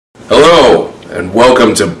and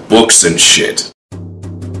welcome to Books and Shit.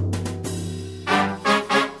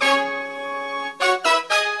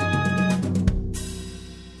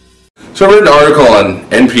 So I read an article on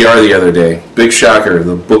NPR the other day. Big shocker,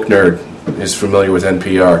 the book nerd is familiar with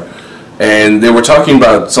NPR. And they were talking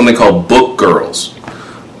about something called book girls.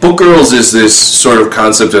 Book girls is this sort of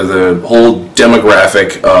concept of the whole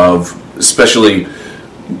demographic of especially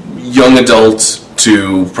young adults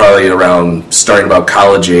to probably around starting about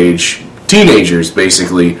college age, teenagers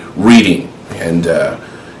basically, reading. And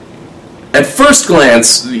at first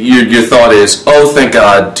glance, your thought is, oh, thank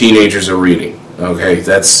God, teenagers are reading. Okay,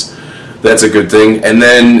 that's a good thing. And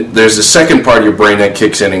then there's a second part of your brain that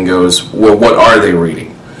kicks in and goes, well, what are they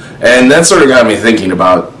reading? And that sort of got me thinking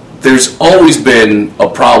about, there's always been a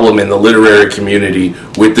problem in the literary community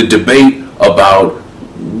with the debate about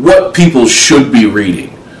what people should be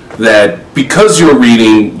reading. That because you're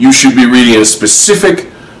reading, you should be reading a specific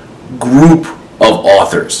group of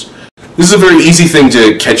authors. This is a very easy thing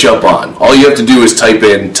to catch up on. All you have to do is type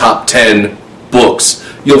in top 10 books.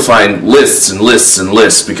 You'll find lists and lists and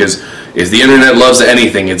lists, because if the internet loves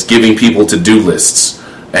anything, it's giving people to-do lists.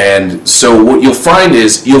 And so what you'll find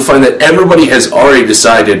that everybody has already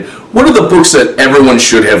decided what are the books that everyone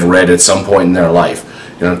should have read at some point in their life.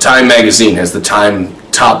 You know, Time magazine has the Time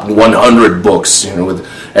top 100 books, you know,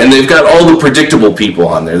 and they've got all the predictable people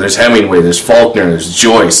on there. There's Hemingway, there's Faulkner, there's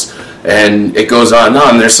Joyce, and it goes on and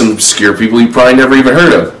on. There's some obscure people you probably never even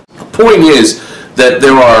heard of. The point is that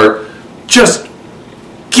there are just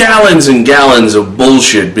gallons and gallons of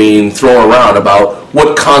bullshit being thrown around about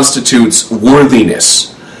what constitutes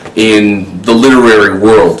worthiness in the literary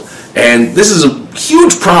world. And this is a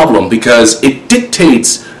huge problem because it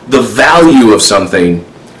dictates the value of something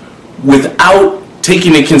without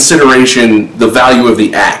taking into consideration the value of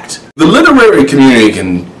the act. The literary community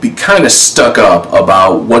can be kind of stuck up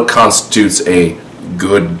about what constitutes a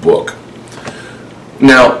good book.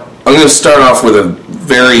 Now, I'm going to start off with a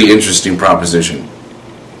very interesting proposition.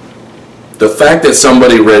 The fact that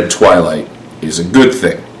somebody read Twilight is a good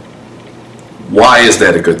thing. Why is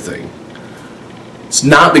that a good thing? It's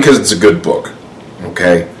not because it's a good book,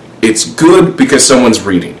 okay? It's good because someone's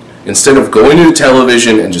reading. Instead of going to the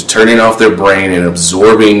television and just turning off their brain and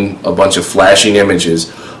absorbing a bunch of flashing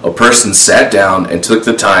images, a person sat down and took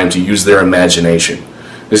the time to use their imagination.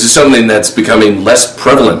 This is something that's becoming less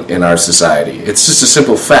prevalent in our society. It's just a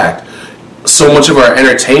simple fact. So much of our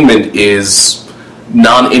entertainment is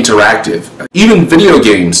non-interactive. Even video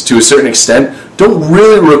games, to a certain extent, don't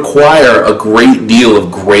really require a great deal of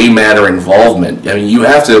gray matter involvement. I mean, you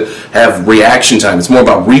have to have reaction time. It's more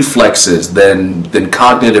about reflexes than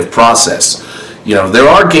cognitive process. You know, there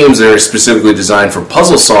are games that are specifically designed for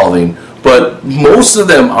puzzle solving, but most of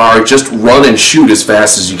them are just run and shoot as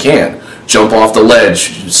fast as you can. Jump off the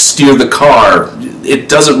ledge, steer the car. It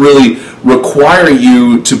doesn't really require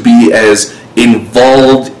you to be as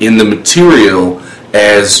involved in the material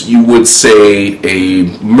as you would say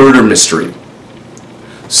a murder mystery.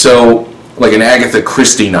 So, like an Agatha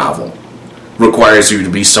Christie novel requires you to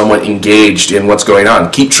be somewhat engaged in what's going on.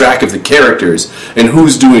 Keep track of the characters and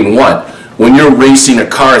who's doing what. When you're racing a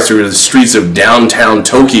car through the streets of downtown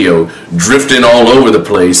Tokyo, drifting all over the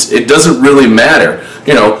place, it doesn't really matter.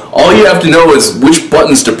 You know, all you have to know is which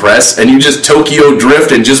buttons to press, and you just Tokyo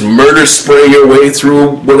drift and just murder spray your way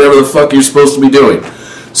through whatever the fuck you're supposed to be doing.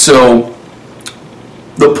 So,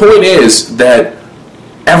 the point is that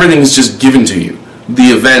everything's just given to you. The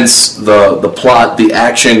events, the plot, the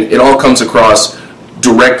action, it all comes across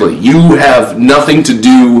directly. You have nothing to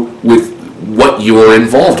do with what you're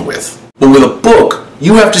involved with. But with a book,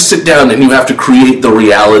 you have to sit down and you have to create the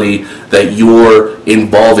reality that you're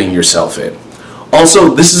involving yourself in.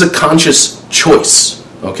 Also, this is a conscious choice,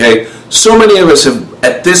 okay? So many of us have,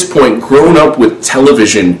 at this point, grown up with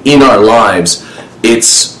television in our lives.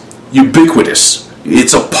 It's ubiquitous.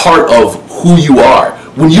 It's a part of who you are.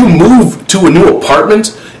 When you move to a new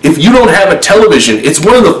apartment, if you don't have a television, it's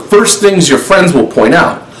one of the first things your friends will point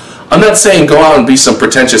out. I'm not saying go out and be some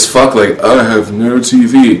pretentious fuck like, I have no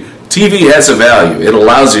TV. TV has a value. It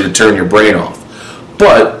allows you to turn your brain off.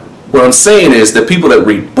 But what I'm saying is that people that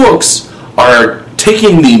read books are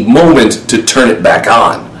taking the moment to turn it back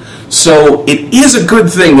on. So it is a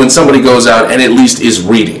good thing when somebody goes out and at least is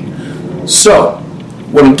reading. So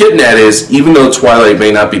what I'm getting at is, even though Twilight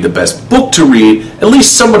may not be the best book to read, at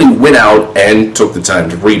least somebody went out and took the time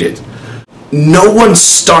to read it. No one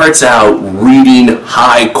starts out reading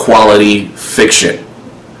high-quality fiction.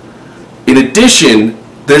 In addition,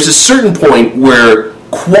 there's a certain point where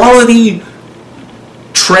quality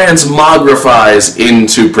transmogrifies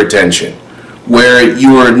into pretension, where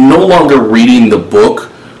you are no longer reading the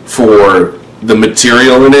book for the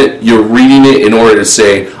material in it. You're reading it in order to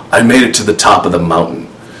say, I made it to the top of the mountain.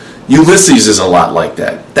 Ulysses is a lot like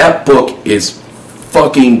that. That book is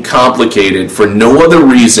fucking complicated for no other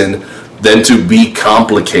reason than to be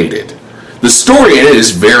complicated. The story in it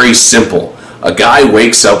is very simple. A guy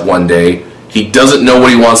wakes up one day, he doesn't know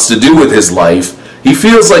what he wants to do with his life, he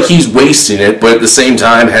feels like he's wasting it, but at the same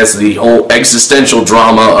time has the whole existential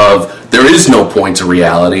drama of there is no point to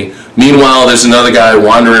reality. Meanwhile, there's another guy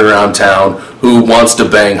wandering around town who wants to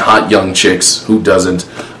bang hot young chicks, who doesn't,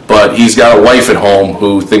 but he's got a wife at home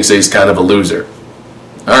who thinks he's kind of a loser.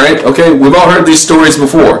 Alright, okay, we've all heard these stories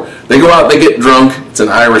before. They go out, they get drunk, it's an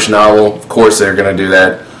Irish novel, of course they're going to do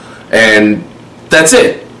that, and that's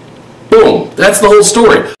it. Boom, that's the whole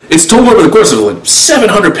story. It's told over the course of like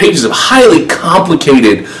 700 pages of highly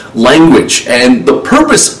complicated language, and the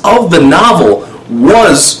purpose of the novel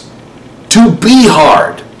was to be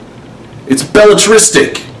hard. It's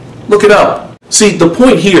belletristic. Look it up. See, the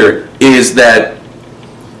point here is that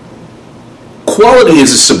quality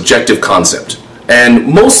is a subjective concept, and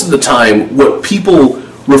most of the time what people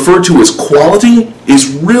refer to as quality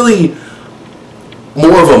is really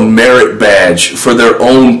more of a merit badge for their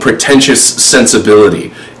own pretentious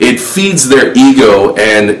sensibility. It feeds their ego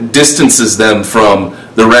and distances them from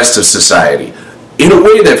the rest of society in a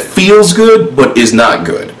way that feels good but is not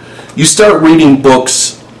good. You start reading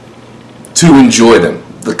books to enjoy them.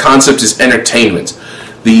 The concept is entertainment.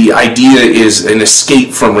 The idea is an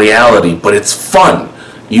escape from reality, but it's fun.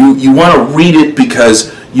 You want to read it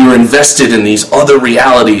because you're invested in these other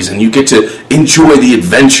realities and you get to enjoy the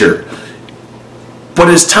adventure. But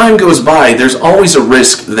as time goes by, there's always a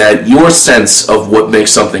risk that your sense of what makes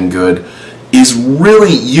something good is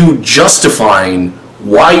really you justifying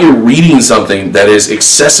why you're reading something that is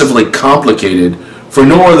excessively complicated for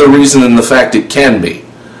no other reason than the fact it can be.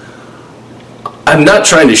 I'm not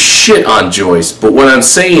trying to shit on Joyce, but what I'm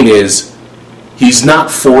saying is he's not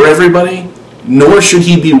for everybody, nor should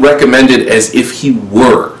he be recommended as if he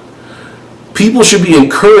were. People should be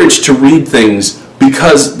encouraged to read things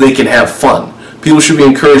because they can have fun. People should be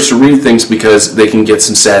encouraged to read things because they can get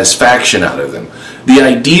some satisfaction out of them. The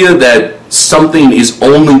idea that something is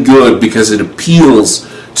only good because it appeals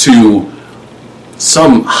to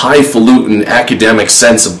some highfalutin academic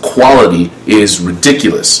sense of quality is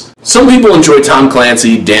ridiculous. Some people enjoy Tom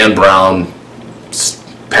Clancy, Dan Brown,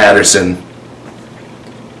 Patterson.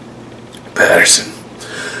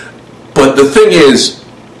 But the thing is,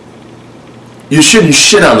 you shouldn't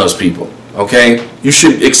shit on those people. Okay? You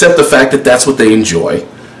should accept the fact that that's what they enjoy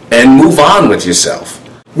and move on with yourself.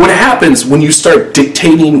 What happens when you start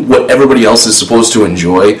dictating what everybody else is supposed to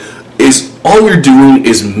enjoy is all you're doing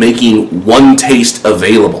is making one taste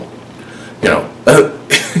available.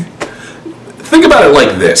 Think about it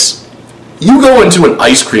like this. You go into an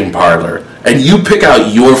ice cream parlor and you pick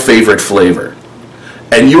out your favorite flavor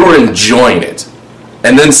and you're enjoying it.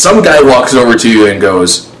 And then some guy walks over to you and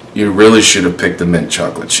goes, "You really should have picked the mint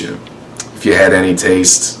chocolate chip. If you had any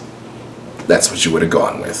taste, that's what you would have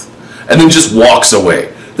gone with." And then just walks away.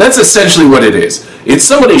 That's essentially what it is. It's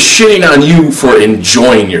somebody shitting on you for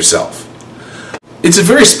enjoying yourself. It's a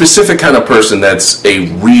very specific kind of person that's a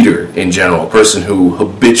reader in general, a person who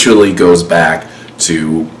habitually goes back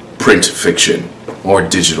to print fiction or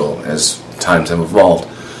digital as times have evolved.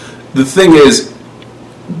 The thing is,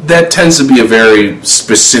 that tends to be a very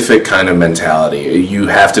specific kind of mentality. You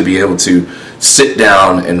have to be able to sit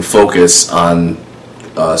down and focus on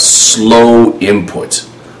slow input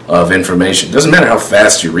of information. It doesn't matter how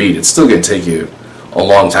fast you read, it's still going to take you a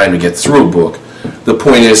long time to get through a book. The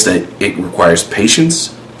point is that it requires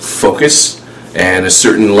patience, focus, and a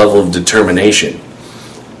certain level of determination.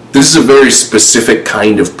 This is a very specific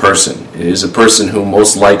kind of person. It is a person who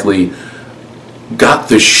most likely got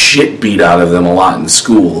the shit beat out of them a lot in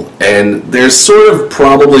school, and there's sort of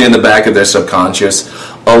probably in the back of their subconscious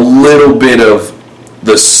a little bit of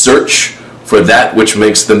the search for that which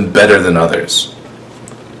makes them better than others.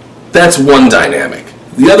 That's one dynamic.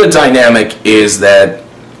 The other dynamic is that,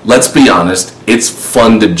 let's be honest, it's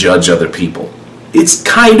fun to judge other people. It's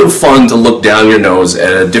kind of fun to look down your nose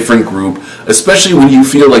at a different group, especially when you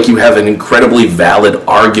feel like you have an incredibly valid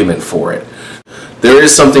argument for it. There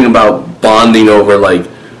is something about bonding over, like,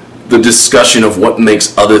 the discussion of what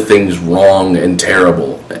makes other things wrong and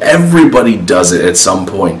terrible. Everybody does it at some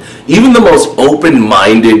point. Even the most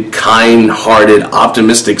open-minded, kind-hearted,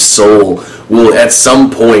 optimistic soul will at some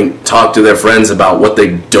point talk to their friends about what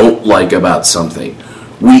they don't like about something.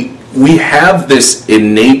 We have this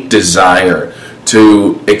innate desire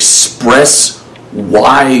to express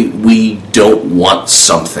why we don't want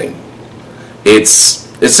something. It's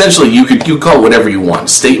essentially you call it whatever you want.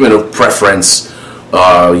 Statement of preference.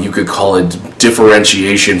 You could call it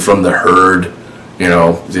differentiation from the herd.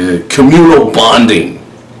 The communal bonding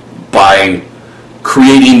by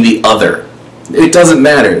creating the other. It doesn't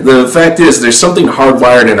matter. The fact is, there's something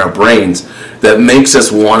hardwired in our brains that makes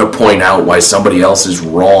us want to point out why somebody else is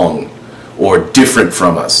wrong or different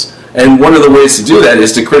from us. And one of the ways to do that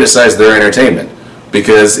is to criticize their entertainment,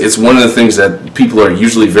 because it's one of the things that people are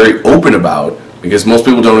usually very open about, because most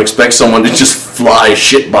people don't expect someone to just fly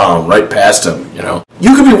shit bomb right past them.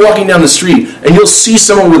 You could be walking down the street and you'll see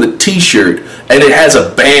someone with a t-shirt and it has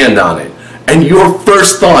a band on it, and your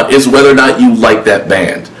first thought is whether or not you like that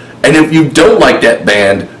band. And if you don't like that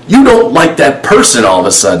band, you don't like that person all of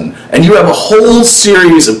a sudden. And you have a whole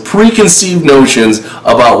series of preconceived notions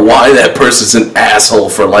about why that person's an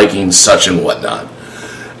asshole for liking such and whatnot.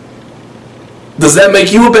 Does that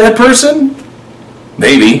make you a bad person?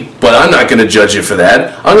 Maybe, but I'm not going to judge you for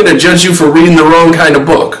that. I'm going to judge you for reading the wrong kind of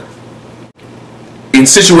book. In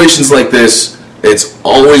situations like this, it's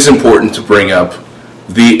always important to bring up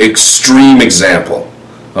the extreme example,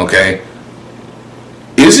 okay?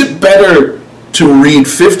 Is it better to read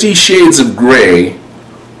 50 Shades of Grey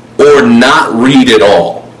or not read at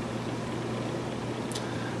all?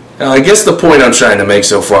 Now, I guess the point I'm trying to make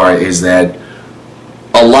so far is that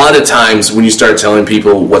a lot of times when you start telling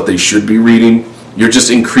people what they should be reading, you're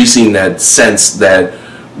just increasing that sense that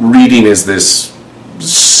reading is this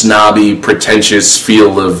snobby, pretentious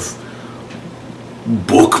field of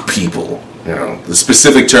book people. The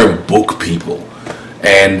specific term book people.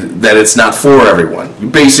 And that it's not for everyone.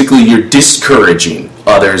 You're discouraging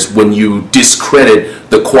others when you discredit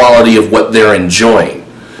the quality of what they're enjoying.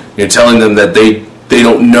 You're telling them that they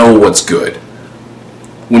don't know what's good,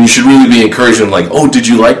 when you should really be encouraging them, like, oh, did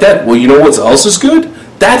you like that? Well, you know what else is good?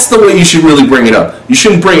 That's the way you should really bring it up. You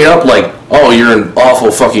shouldn't bring it up like, oh, you're an awful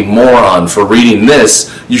fucking moron for reading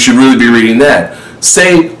this. You should really be reading that.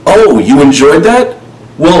 Say, oh, you enjoyed that?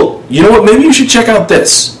 Well, you know what? Maybe you should check out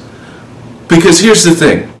this. Because here's the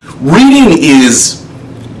thing. Reading is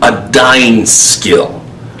a dying skill.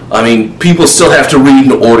 I mean, people still have to read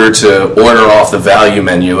in order to order off the value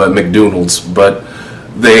menu at McDonald's, but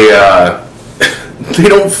they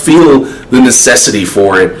don't feel the necessity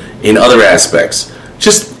for it in other aspects.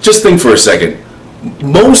 Just think for a second.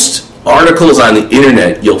 Most articles on the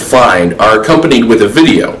internet you'll find are accompanied with a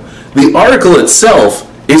video. The article itself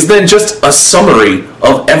is then just a summary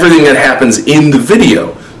of everything that happens in the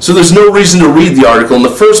video. So there's no reason to read the article in the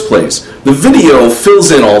first place. The video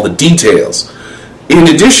fills in all the details. In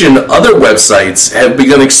addition, other websites have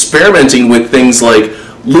begun experimenting with things like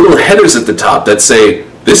little headers at the top that say,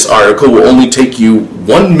 this article will only take you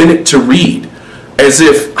 1 minute to read, as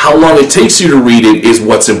if how long it takes you to read it is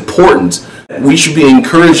what's important. We should be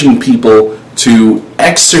encouraging people to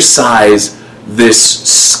exercise this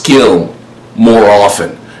skill more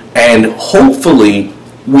often, and hopefully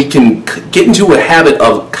we can get into a habit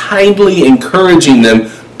of kindly encouraging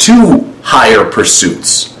them to higher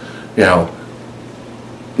pursuits.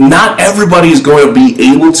 Not everybody is going to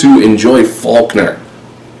be able to enjoy Faulkner.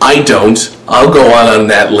 I don't. I'll go out on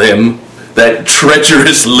that limb, that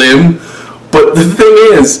treacherous limb. But the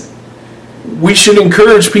thing is, we should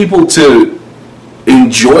encourage people to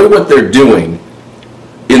enjoy what they're doing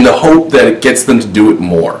in the hope that it gets them to do it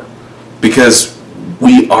more. Because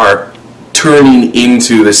we are turning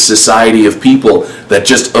into this society of people that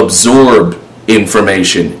just absorb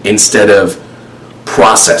information instead of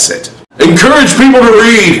process it. Encourage people to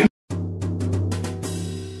read!